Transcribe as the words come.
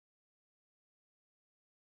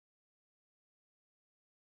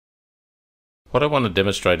What I want to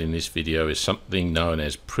demonstrate in this video is something known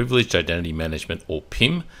as Privileged Identity Management, or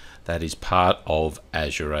PIM, that is part of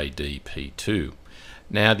Azure AD P2.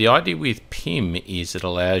 Now, the idea with PIM is it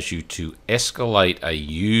allows you to escalate a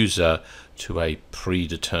user to a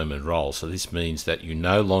predetermined role. So this means that you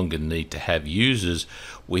no longer need to have users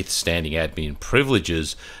with standing admin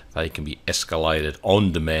privileges. They can be escalated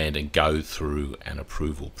on demand and go through an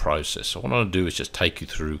approval process. So what I want to do is just take you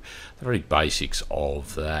through the very basics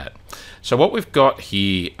of that. So what we've got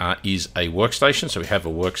here is a workstation. So we have a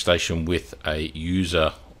workstation with a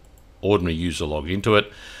ordinary user logged into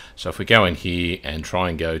it. So if we go in here and try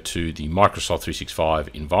and go to the Microsoft 365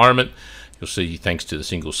 environment, you'll see thanks to the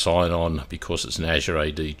single sign-on, because it's an Azure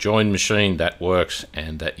AD join machine, that works,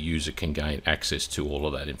 and that user can gain access to all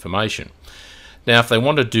of that information. Now, if they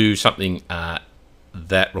want to do something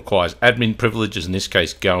that requires admin privileges, in this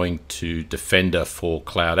case going to Defender for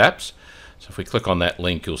Cloud Apps, so if we click on that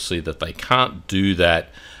link, you'll see that they can't do that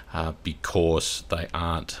because they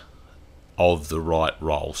aren't of the right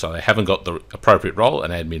role. So they haven't got the appropriate role, an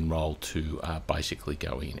admin role, to basically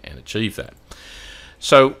go in and achieve that.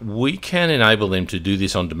 So we can enable them to do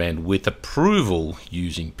this on demand with approval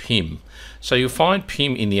using PIM. So you'll find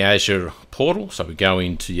PIM in the Azure portal. So we go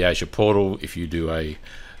into the Azure portal. If you do a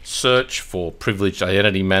search for Privileged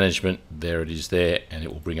Identity Management, there it is there, and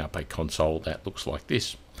it will bring up a console that looks like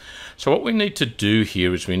this. So what we need to do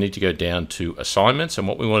here is we need to go down to assignments, and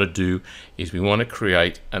what we want to do is we want to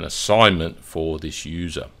create an assignment for this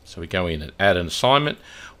user. So we go in and add an assignment.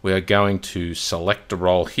 We are going to select a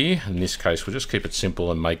role here. In this case, we'll just keep it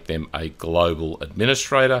simple and make them a global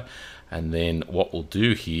administrator. And then what we'll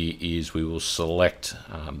do here is we will select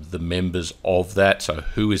the members of that. So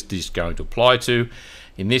who is this going to apply to?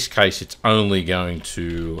 In this case, it's only going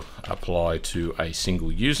to apply to a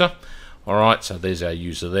single user. All right, so there's our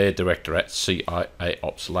user there,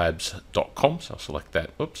 director@ciaopslabs.com. So I'll select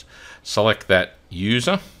that, select that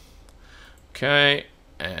user. Okay,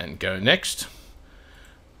 and go next.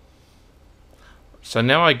 So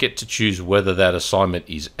now I get to choose whether that assignment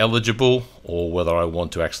is eligible or whether I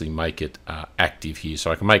want to actually make it active here.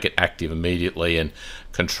 So I can make it active immediately and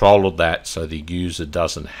control of that so the user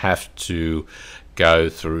doesn't have to go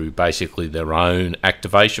through basically their own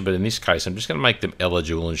activation. But in this case, I'm just going to make them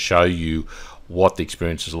eligible and show you what the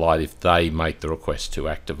experience is like if they make the request to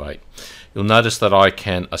activate. You'll notice that I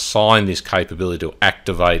can assign this capability to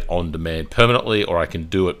activate on demand permanently, or I can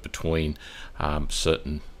do it between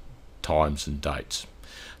certain times and dates.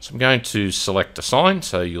 So I'm going to select assign.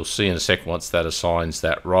 So you'll see in a sec, once that assigns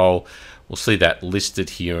that role, we'll see that listed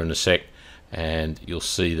here in a sec, and you'll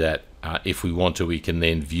see that if we want to, we can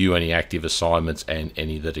then view any active assignments and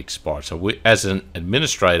any that expire. So as an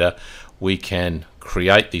administrator, we can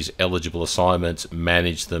create these eligible assignments,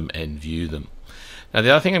 manage them, and view them. Now, the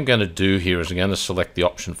other thing I'm going to do here is I'm going to select the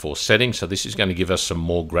option for settings. So this is going to give us some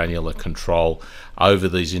more granular control over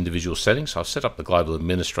these individual settings. So I've set up the global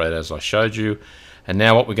administrator as I showed you. And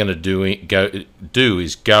now what we're going to do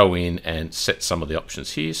is go in and set some of the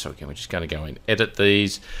options here. So again, we're just going to go and edit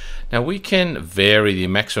these. Now we can vary the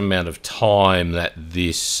maximum amount of time that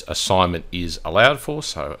this assignment is allowed for.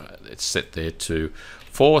 So it's set there to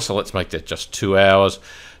 4. So let's make that just 2 hours.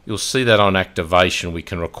 You'll see that on activation, we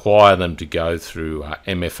can require them to go through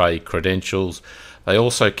MFA credentials. They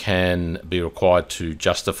also can be required to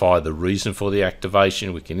justify the reason for the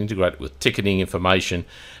activation. We can integrate it with ticketing information,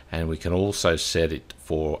 and we can also set it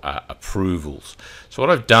for approvals. So what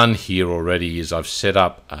I've done here already is I've set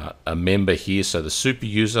up a member here. So the super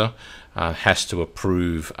user has to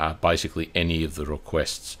approve basically any of the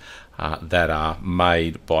requests that are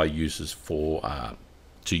made by users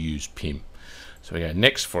to use PIM. So we go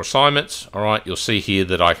next for assignments. All right, you'll see here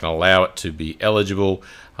that I can allow it to be eligible,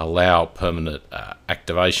 allow permanent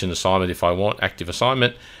activation assignment if I want, active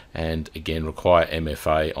assignment, and again require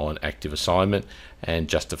MFA on active assignment and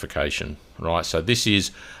justification. Right, so this is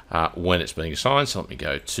when it's being assigned. So let me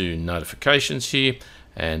go to notifications here,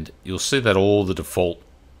 and you'll see that all the default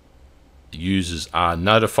users are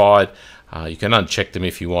notified. You can uncheck them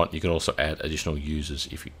if you want. You can also add additional users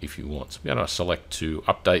if you want. So I'm going to select to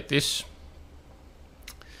update this.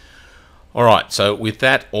 All right, so with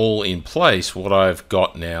that all in place, what I've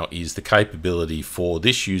got now is the capability for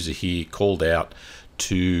this user here called out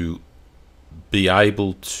to be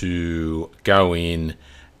able to go in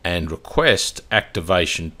and request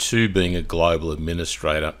activation to being a global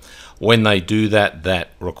administrator. When they do that,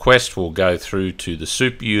 that request will go through to the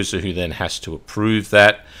super user, who then has to approve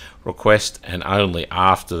that request, and only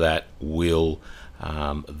after that will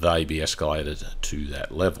they be escalated to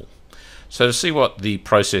that level. So to see what the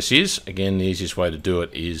process is, again, the easiest way to do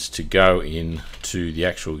it is to go into the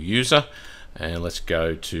actual user. and let's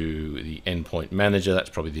go to the endpoint manager. That's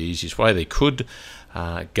probably the easiest way. They could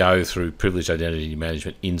go through privileged identity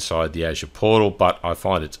management inside the Azure portal, but I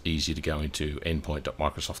find it's easier to go into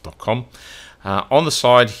endpoint.microsoft.com. On the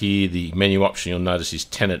side here, the menu option you'll notice is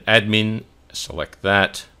tenant admin. Select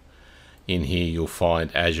that. In here you'll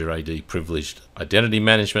find Azure AD Privileged Identity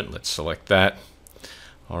Management. Let's select that.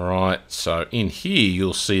 All right, so in here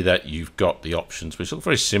you'll see that you've got the options which look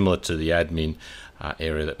very similar to the admin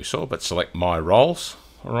area that we saw, but select My Roles.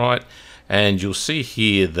 All right, and you'll see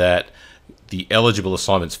here that the eligible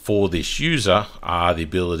assignments for this user are the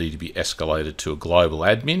ability to be escalated to a global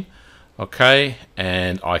admin. Okay,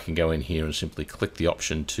 and I can go in here and simply click the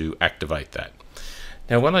option to activate that.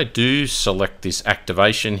 Now when I do select this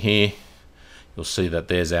activation here, you'll see that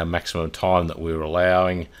there's our maximum time that we're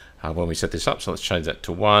allowing when we set this up. So let's change that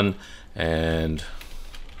to 1 and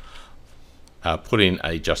put in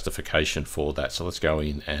a justification for that. So let's go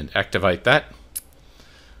in and activate that.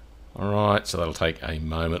 All right, so that'll take a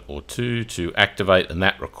moment or two to activate, and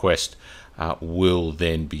that request will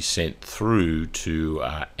then be sent through to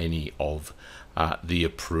any of the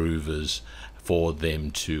approvers for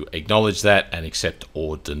them to acknowledge that and accept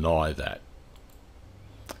or deny that.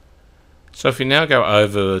 So if we now go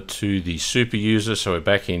over to the super user, so we're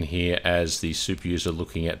back in here as the super user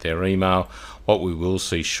looking at their email, what we will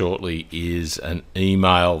see shortly is an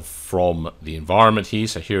email from the environment here.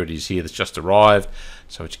 So here it is here that's just arrived.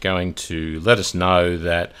 So it's going to let us know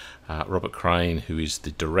that Robert Crane, who is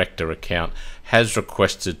the director account, has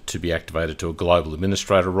requested to be activated to a global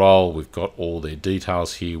administrator role. We've got all their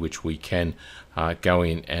details here, which we can go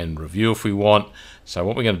in and review if we want. So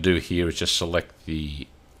what we're going to do here is just select the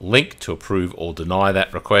link to approve or deny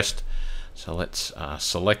that request. So let's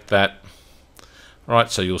select that. All right,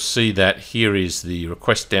 so you'll see that here is the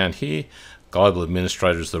request down here. Global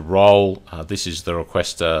administrator is the role. This is the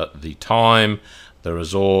requester, the time, the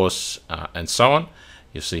resource, and so on.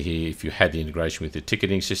 You'll see here if you had the integration with the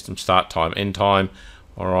ticketing system, start time, end time.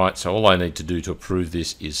 All right, so all I need to do to approve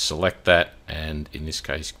this is select that, and in this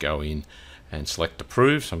case go in and select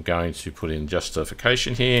approve. So I'm going to put in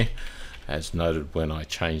justification here as noted when I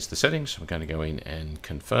change the settings. I'm going to go in and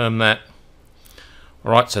confirm that.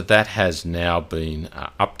 All right, so that has now been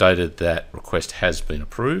updated. That request has been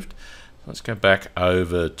approved. Let's go back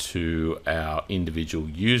over to our individual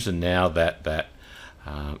user now that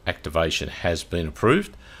activation has been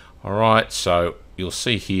approved. All right, so you'll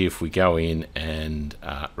see here if we go in and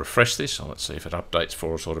refresh this, so let's see if it updates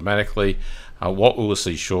for us automatically. What we will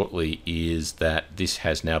see shortly is that this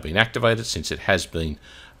has now been activated since it has been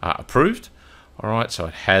approved. All right, so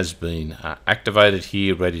it has been activated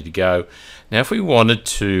here, ready to go. Now, if we wanted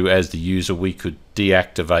to, as the user, we could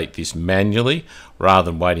deactivate this manually rather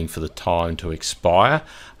than waiting for the time to expire.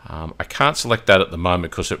 I can't select that at the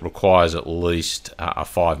moment because it requires at least a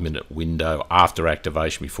 5-minute window after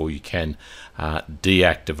activation before you can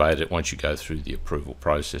deactivate it once you go through the approval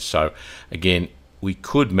process. So again, we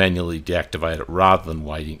could manually deactivate it rather than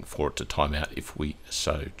waiting for it to time out if we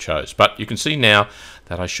so chose. But you can see now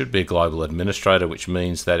that I should be a global administrator, which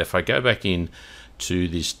means that if I go back in to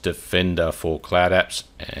this Defender for Cloud Apps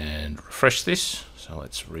and refresh this, so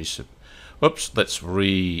let's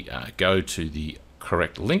go to the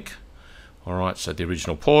correct link. All right, so the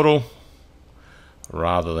original portal,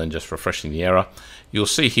 rather than just refreshing the error, you'll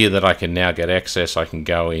see here that I can now get access. I can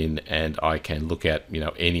go in and I can look at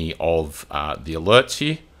any of the alerts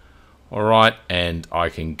here. All right, and I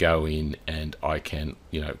can go in and I can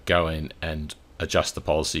go in and adjust the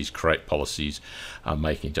policies, create policies,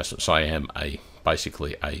 making adjustments. So I am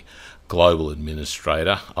basically a global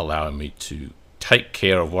administrator, allowing me to take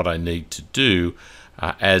care of what I need to do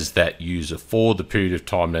as that user for the period of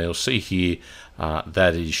time. Now you'll see here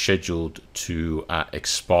that is scheduled to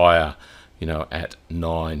expire at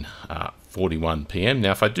 9:41 p.m.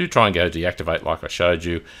 Now if I do try and go deactivate like I showed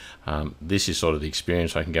you, this is sort of the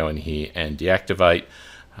experience. I can go in here and deactivate.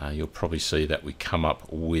 You'll probably see that we come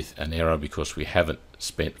up with an error because we haven't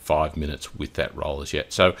spent 5 minutes with that role as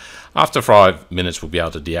yet. So after 5 minutes we'll be able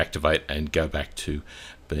to deactivate and go back to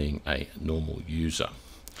being a normal user.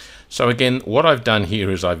 So again, what I've done here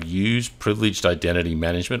is I've used Privileged Identity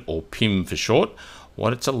Management, or PIM for short.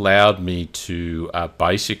 What it's allowed me to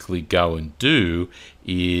basically go and do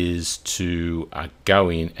is to go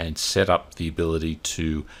in and set up the ability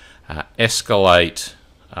to escalate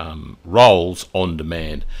roles on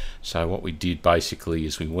demand. So what we did basically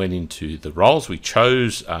is we went into the roles, we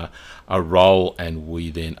chose a role, and we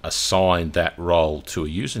then assigned that role to a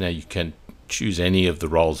user. Now you can choose any of the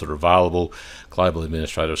roles that are available. Global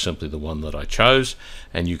Administrator is simply the one that I chose,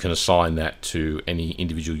 and you can assign that to any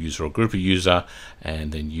individual user or group of user,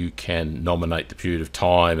 and then you can nominate the period of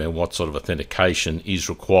time and what sort of authentication is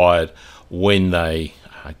required when they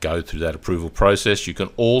go through that approval process. You can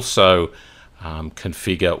also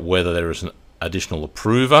configure whether there is an additional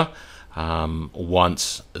approver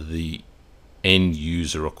once the end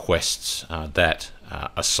user requests that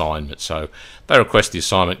assignment. So they request the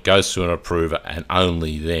assignment, goes to an approver, and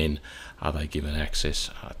only then are they given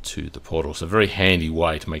access to the portal. So a very handy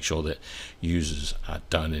way to make sure that users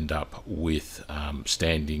don't end up with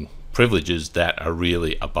standing privileges that are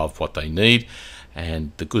really above what they need.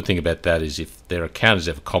 And the good thing about that is if their account is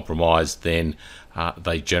ever compromised, then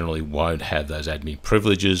they generally won't have those admin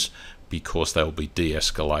privileges, because they will be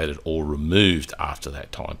de-escalated or removed after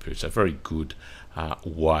that time period. So a very good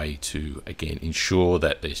way to, again, ensure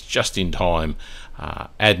that there's just-in-time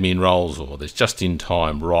admin roles, or there's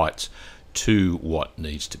just-in-time rights to what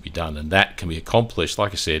needs to be done. And that can be accomplished,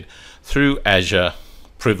 like I said, through Azure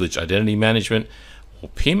Privileged Identity Management, or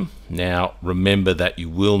PIM. Now remember that you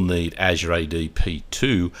will need Azure AD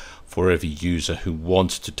P2 for every user who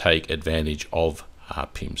wants to take advantage of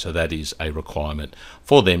PIM. So that is a requirement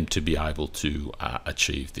for them to be able to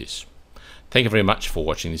achieve this. Thank you very much for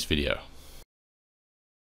watching this video.